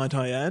measure, might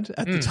I add,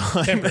 at the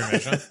time. Temporary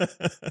measure.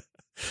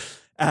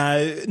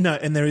 No,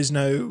 and there is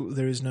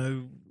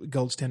no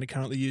gold standard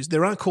currently used.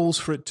 There are calls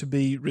for it to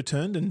be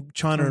returned, and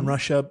China and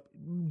Russia,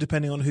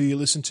 depending on who you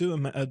listen to,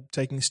 are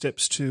taking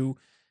steps to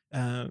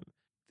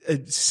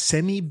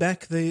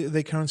semi-back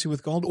their currency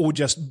with gold, or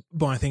just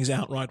buy things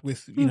outright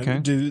with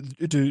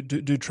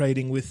do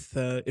trading with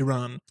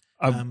Iran.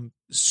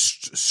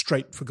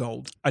 Straight for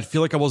gold. I'd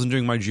feel like I wasn't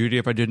doing my duty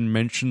if I didn't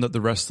mention that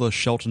the wrestler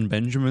Shelton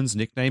Benjamin's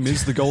nickname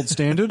is the gold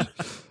standard.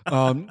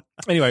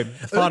 Anyway,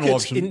 final Urquhart,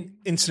 option.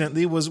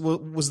 Incidentally,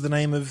 was the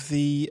name of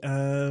the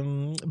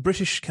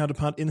British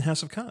counterpart in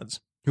House of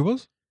Cards. Who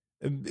was?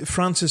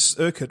 Francis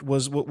Urquhart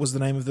was the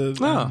name of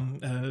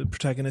the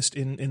protagonist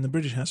in the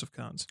British House of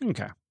Cards.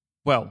 Okay.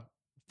 Well,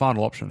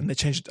 final And option. they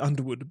changed it to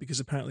Underwood because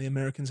apparently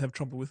Americans have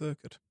trouble with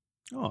Urquhart.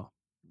 Oh,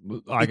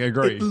 I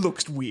agree. It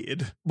looks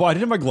weird. Well, I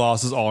didn't have my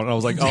glasses on. And I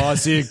was like, I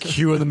see a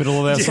queue in the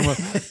middle of there somewhere.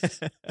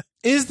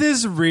 Is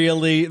this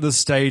really the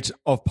state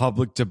of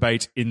public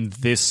debate in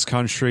this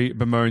country?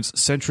 Bemoans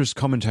centrist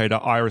commentator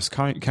Iris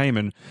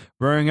Kamen,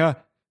 wearing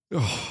a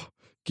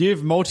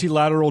give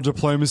multilateral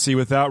diplomacy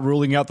without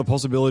ruling out the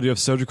possibility of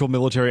surgical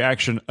military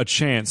action a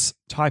chance.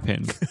 Type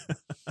in.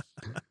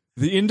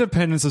 The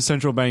independence of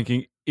central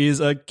banking is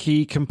a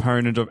key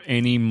component of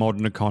any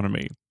modern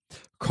economy.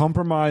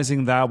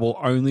 Compromising that will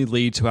only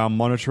lead to our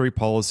monetary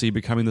policy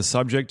becoming the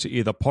subject to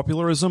either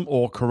popularism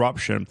or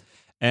corruption,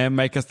 and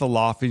make us the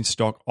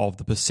laughingstock of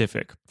the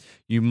Pacific.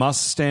 You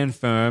must stand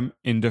firm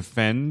and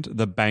defend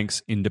the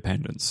bank's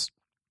independence.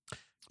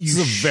 This is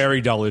a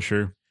very dull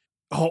issue.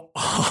 Oh,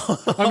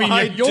 I mean,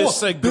 I this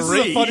disagree.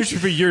 is a fun issue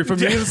for you. For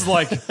me, it's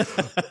like...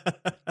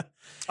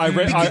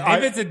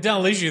 If it's a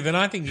dull issue, then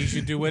I think you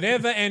should do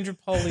whatever Andrew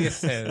Polier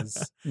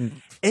says.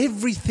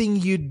 Everything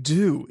you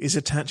do is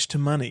attached to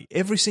money.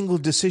 Every single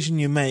decision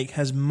you make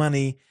has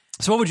money.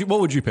 So what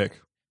would you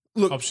pick?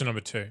 Look, Option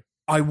number 2.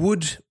 I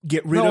would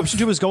get rid of... option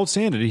 2 was gold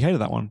standard. He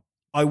hated that one.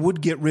 I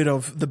would get rid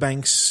of the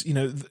banks,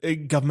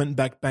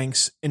 government-backed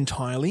banks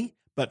entirely.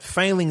 But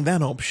failing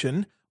that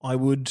option, I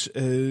would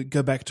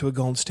go back to a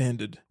gold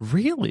standard.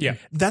 Really? Yeah.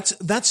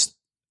 That's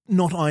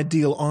not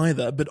ideal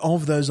either. But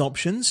of those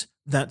options,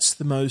 that's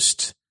the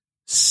most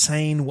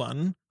sane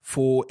one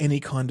for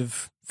any kind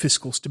of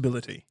fiscal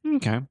stability.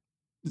 Okay.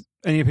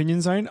 Any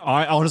opinions, Zane?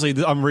 I honestly,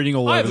 I'm reading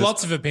all over I have this.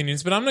 lots of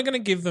opinions, but I'm not going to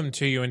give them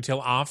to you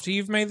until after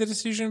you've made the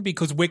decision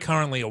because we're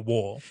currently at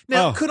war.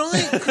 Now, Oh. could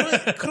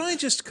I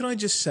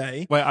just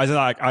say, Wait,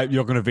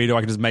 you're going to veto?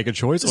 I can just make a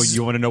choice, or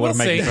you want to know what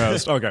We'll I'm making see.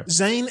 first? Okay.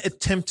 Zane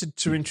attempted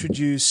to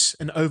introduce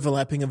an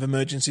overlapping of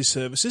emergency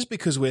services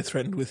because we're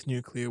threatened with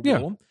nuclear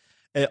war.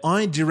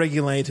 I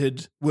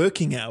deregulated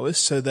working hours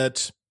so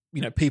that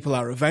people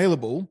are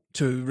available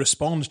to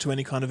respond to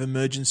any kind of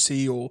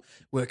emergency or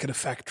work at a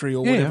factory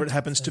or whatever it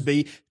happens to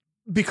be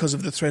because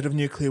of the threat of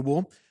nuclear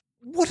war.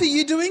 What are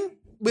you doing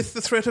with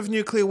the threat of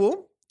nuclear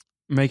war?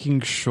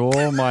 Making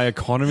sure my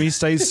economy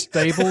stays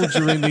stable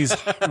during these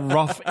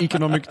rough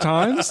economic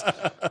times.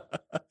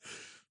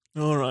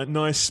 All right,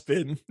 nice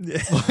spin. Yeah.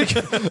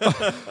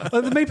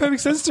 That made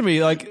perfect sense to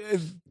me. Like, a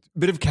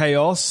bit of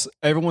chaos.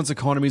 Everyone's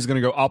economy is going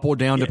to go up or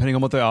down depending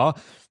on what they are.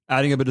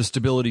 Adding a bit of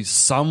stability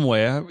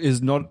somewhere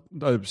is not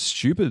a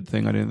stupid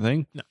thing, I didn't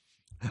think. No.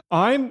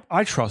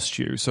 I trust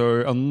you.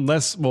 So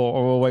unless,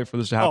 we'll wait for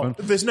this to happen.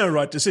 There's no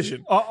right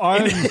decision.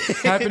 I'm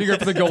happy to go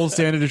for the gold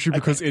standard issue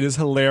because it is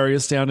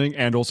hilarious sounding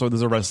and also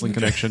there's a wrestling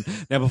connection.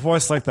 Now, before I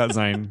select that,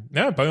 Zane.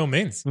 No, by all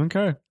means.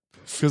 Okay.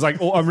 Because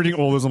I'm reading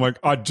all this, I'm like,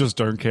 I just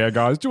don't care,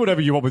 guys. Do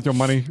whatever you want with your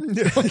money.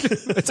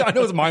 I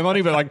know it's my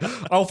money, but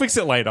I'll fix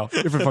it later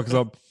if it fucks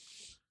up.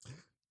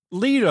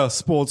 Leader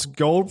sports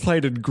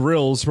gold-plated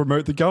grills to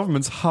promote the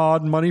government's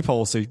hard money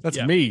policy. That's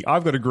me.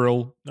 I've got a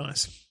grill.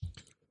 Nice.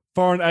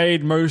 Foreign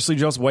aid mostly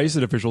just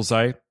wasted, officials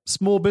say.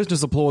 Small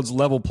business applauds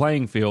level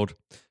playing field.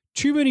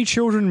 Too many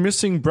children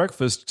missing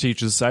breakfast,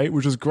 teachers say,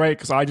 which is great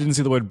because I didn't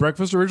see the word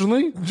breakfast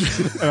originally.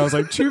 And I was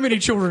like, too many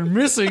children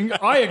missing?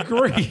 I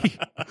agree.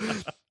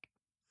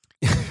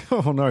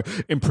 Oh no.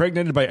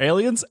 Impregnated by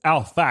aliens?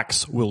 Our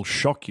facts will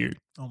shock you.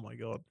 Oh my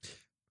God.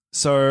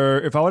 So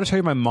if I were to tell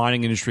you my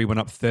mining industry went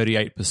up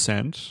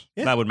 38%,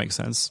 that would make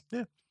sense.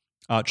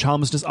 Yeah.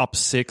 Charmlessness up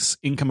 6,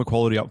 income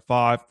equality up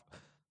 5,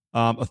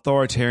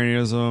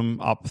 authoritarianism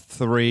up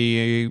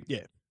 3. Yeah.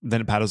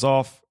 Then it patters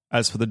off.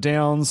 As for the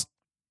downs,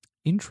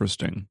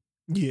 interesting.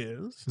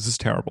 Yes. This is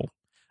terrible.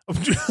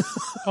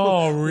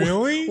 Oh,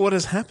 really? What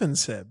has happened,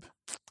 Seb?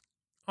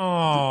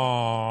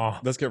 Oh.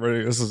 Let's get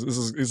ready. This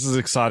is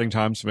exciting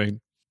times for me.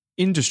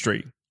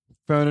 Industry,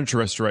 furniture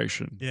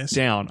restoration, Yes.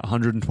 down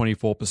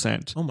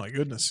 124%. Oh my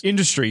goodness.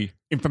 Industry,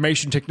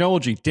 information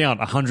technology, down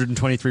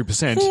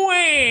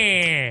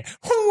 123%.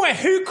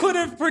 Who could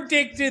have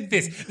predicted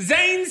this?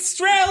 Zane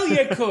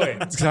Australia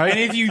could. Okay. And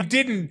if you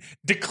didn't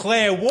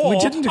declare war, We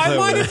didn't declare I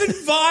might war. have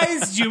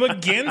advised you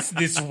against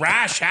this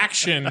rash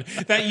action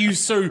that you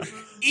so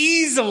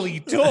easily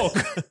took.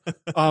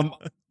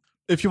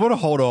 If you want to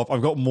hold off,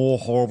 I've got more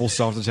horrible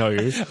stuff to tell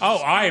you. Oh,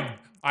 I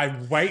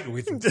wait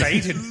with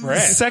bated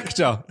breath.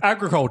 Sector,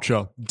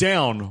 agriculture,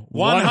 down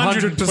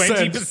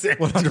 120%.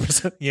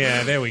 100%.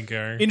 Yeah, there we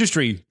go.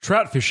 Industry,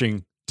 trout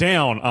fishing,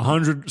 down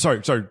 100.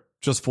 Sorry,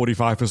 just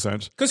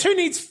 45%. Because who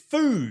needs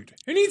food?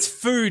 Who needs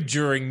food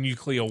during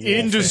nuclear warfare?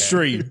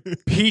 Industry,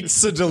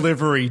 pizza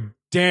delivery,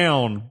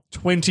 down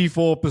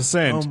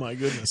 24%. Oh my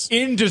goodness.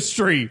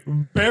 Industry,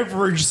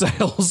 beverage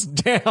sales,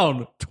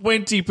 down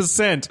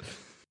 20%.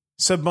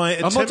 So my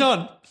I'm not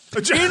done.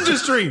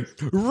 Industry,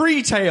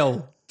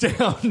 retail,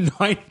 down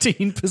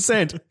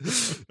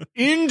 19%.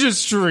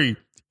 Industry,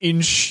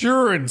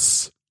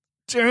 insurance,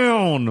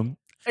 down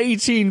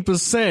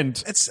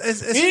 18%. It's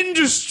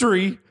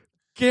Industry,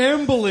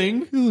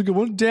 gambling, here's a good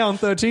one, down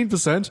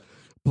 13%.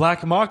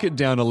 Black market,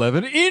 down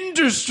 11%.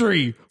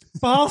 Industry,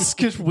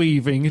 basket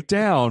weaving,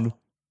 down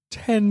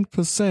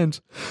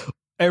 10%.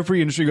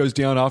 Every industry goes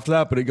down after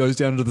that, but it goes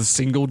down to the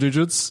single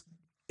digits.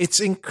 It's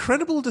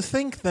incredible to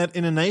think that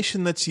in a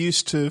nation that's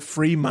used to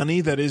free money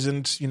that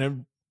isn't,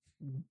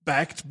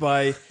 backed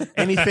by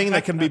anything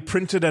that can be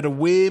printed at a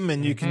whim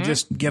and you can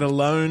just get a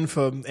loan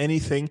for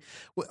anything,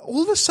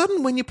 all of a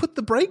sudden when you put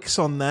the brakes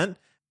on that,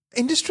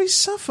 industries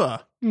suffer.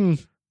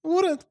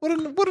 What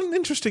an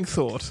interesting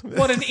thought.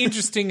 What an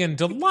interesting and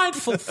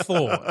delightful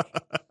thought.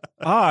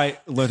 I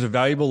learned a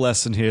valuable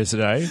lesson here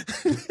today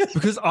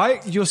because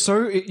you're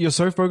so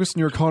focused on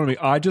your economy.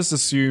 I just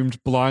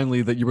assumed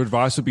blindly that your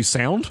advice would be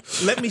sound.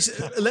 Let me just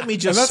And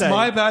that's say,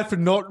 my bad for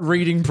not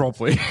reading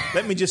properly.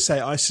 let me just say,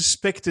 I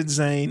suspected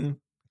Zane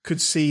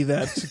could see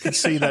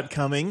that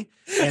coming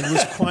and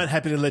was quite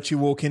happy to let you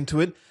walk into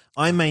it.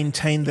 I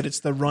maintain that it's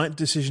the right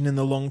decision in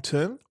the long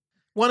term.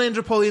 One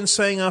Andropolian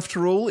saying,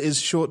 after all, is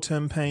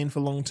short-term pain for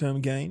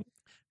long-term gain.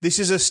 This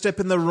is a step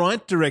in the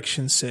right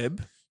direction,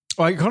 Seb.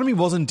 Our economy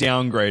wasn't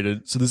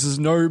downgraded, so this is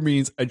no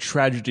means a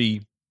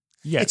tragedy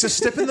yet. It's a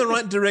step in the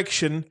right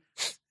direction,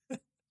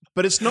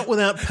 but it's not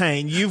without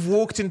pain. You've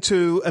walked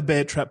into a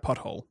bear trap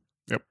pothole.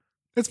 Yep.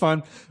 It's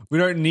fine. We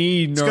don't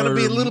need It's going to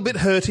be a little bit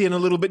hurty and a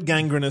little bit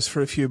gangrenous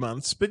for a few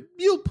months, but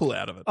you'll pull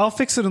out of it. I'll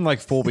fix it in like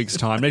 4 weeks'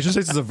 time. Nation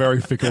States is a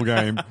very fickle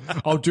game.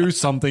 I'll do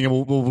something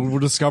and we'll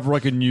discover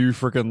like a new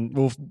freaking...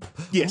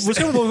 Yes.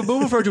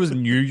 We'll refer to it as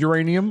new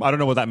uranium. I don't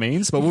know what that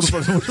means, but we'll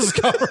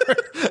discover it.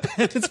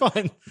 It's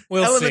fine.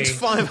 We'll Element see.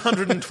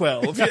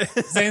 512.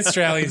 Zane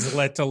Australia is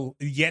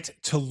yet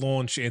to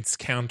launch its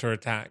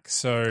counterattack,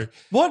 so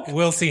What?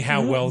 we'll see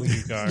how well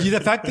you go. The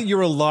fact that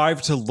you're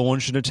alive to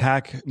launch an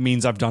attack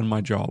means I've done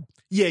my job.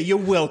 Yeah, you're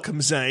welcome,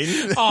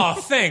 Zane. Oh,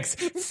 thanks.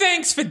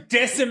 Thanks for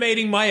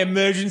decimating my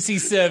emergency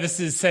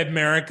services, said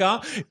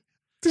America.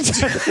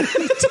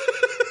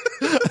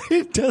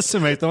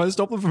 Decimate them. I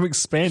stop them from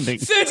expanding.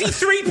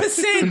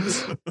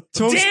 33%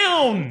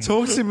 down.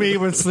 Talk to me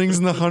when things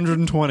in the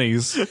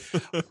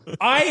 120s.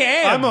 I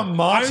am. I'm a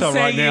martyr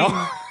right saying-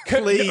 now.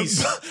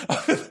 Please.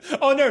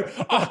 Oh, no.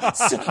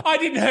 I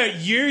didn't hurt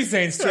you,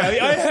 Zane Australia.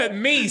 I hurt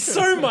me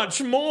so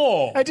much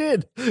more. I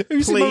did. Have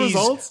you seen my Please,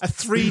 results? a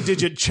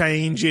 3-digit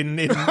change in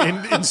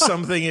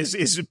something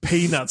is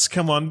peanuts.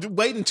 Come on,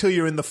 wait until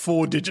you're in the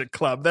 4-digit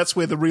club. That's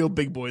where the real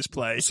big boys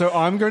play. So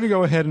I'm going to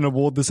go ahead and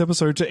award this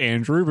episode to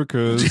Andrew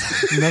because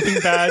nothing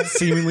bad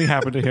seemingly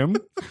happened to him.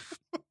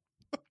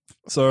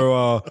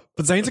 So,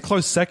 but Zane's a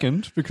close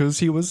second because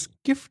he was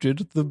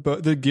gifted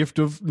the gift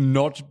of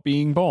not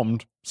being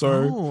bombed.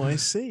 So Oh, I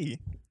see.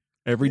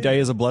 every day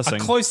is a blessing.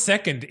 A close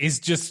second is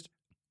just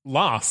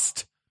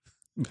last.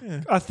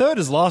 A third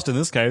is last in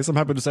this case. I'm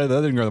happy to say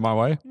that didn't go my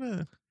way.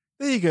 Yeah.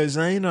 There you go,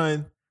 Zane.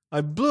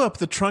 I blew up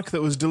the truck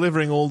that was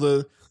delivering all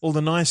the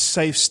nice,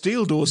 safe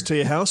steel doors to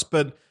your house,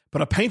 but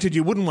I painted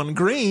your wooden one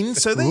green.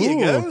 So there you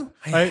go.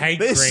 I hate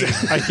this- green.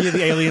 I hear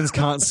the aliens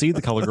can't see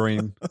the color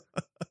green.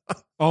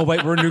 Oh,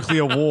 wait, we're in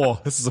nuclear war.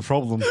 This is a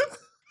problem.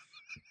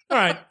 All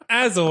right.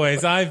 As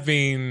always, I've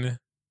been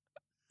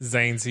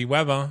Zane C.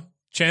 Weber,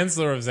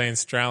 Chancellor of Zane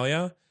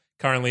Australia,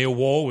 currently at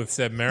war with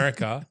Seb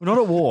America. We're not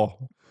at war.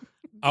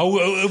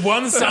 Oh,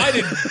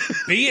 one-sided.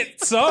 Be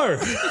it so.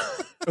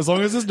 As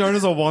long as it's known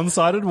as a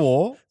one-sided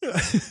war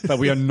that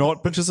we are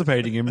not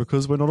participating in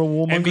because we're not a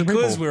warmongering And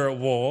because people. we're at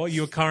war,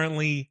 you're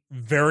currently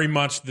very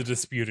much the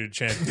disputed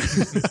champion.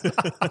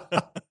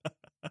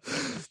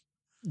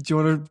 Do you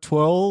want to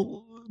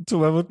twirl to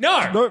whoever?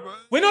 No,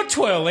 we're not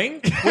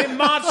twirling. We're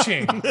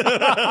marching. We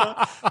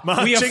are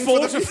Marching for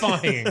the-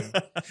 fortifying.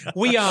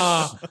 We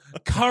are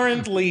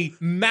currently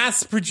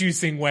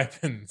mass-producing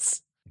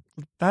weapons.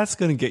 That's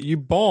going to get you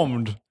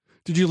bombed.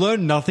 Did you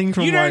learn nothing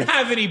from You don't like...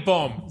 have any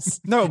bombs.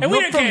 No, and we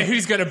not don't from- care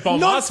who's going to bomb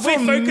not us. We're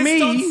from focused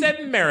me. on Seb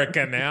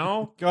America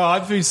now.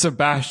 God, I've been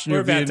Sebastian. We're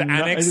of the about to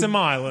annex some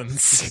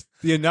islands.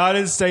 The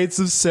United States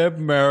of Seb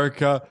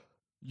America.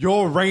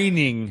 You're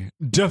reigning,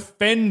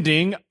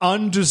 defending,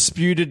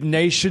 undisputed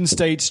nation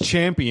states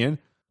champion.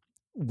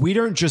 We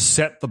don't just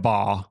set the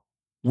bar.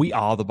 We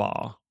are the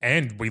bar.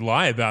 And we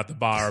lie about the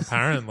bar,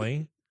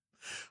 apparently.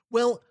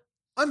 Well,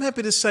 I'm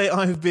happy to say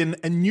I've been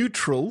a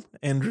neutral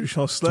Andrew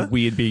Schossler.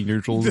 Weird being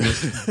neutral,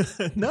 isn't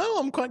it? No,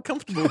 I'm quite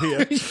comfortable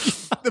here.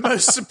 The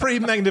most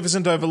supreme,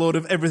 magnificent overlord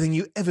of everything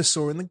you ever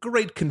saw in the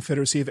great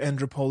confederacy of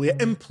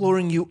Andropolia,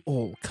 imploring you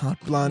all, carte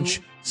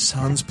blanche,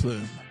 sans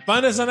plume.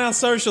 Find us on our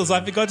socials.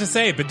 I forgot to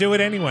say it, but do it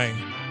anyway.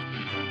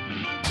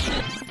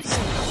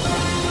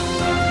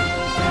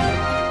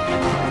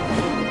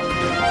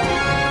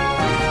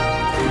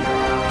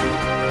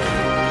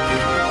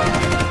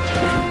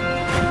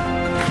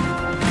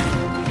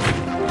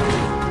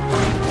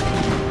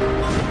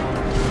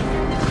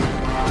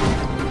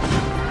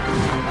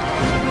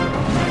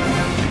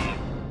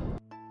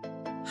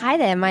 Hi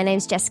there, my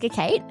name's Jessica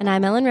Kate. And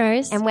I'm Ellen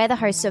Rose, And we're the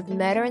hosts of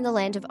Murder in the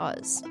Land of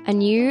Oz. a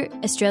new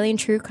Australian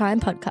true crime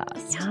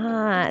podcast.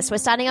 Yes, we're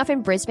starting off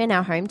in Brisbane,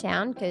 our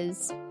hometown,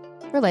 because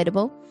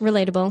relatable.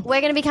 Relatable. We're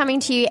going to be coming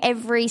to you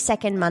every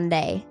second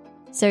Monday.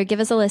 So give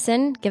us a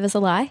listen, give us a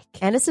like.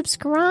 And a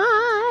subscribe.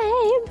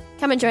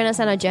 Come and join us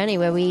on our journey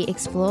where we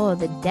explore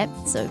the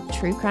depths of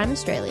True Crime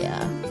Australia.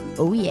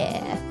 Oh,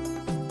 yeah.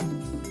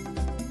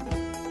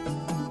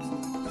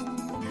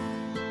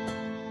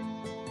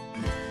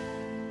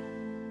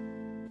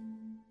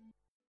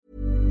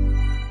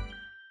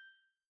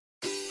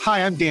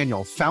 Hi, I'm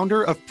Daniel,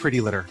 founder of Pretty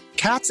Litter.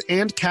 Cats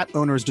and cat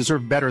owners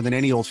deserve better than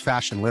any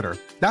old-fashioned litter.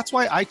 That's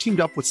why I teamed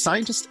up with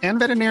scientists and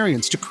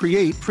veterinarians to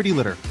create Pretty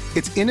Litter.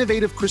 Its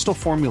innovative crystal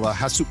formula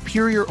has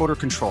superior odor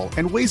control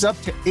and weighs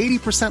up to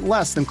 80%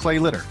 less than clay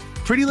litter.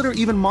 Pretty Litter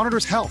even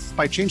monitors health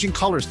by changing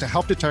colors to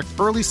help detect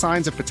early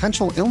signs of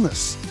potential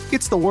illness.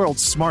 It's the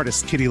world's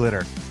smartest kitty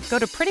litter. Go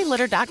to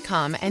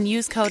prettylitter.com and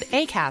use code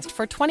ACAST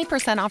for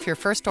 20% off your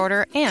first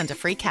order and a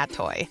free cat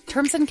toy.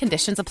 Terms and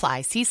conditions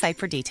apply. See site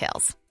for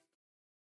details.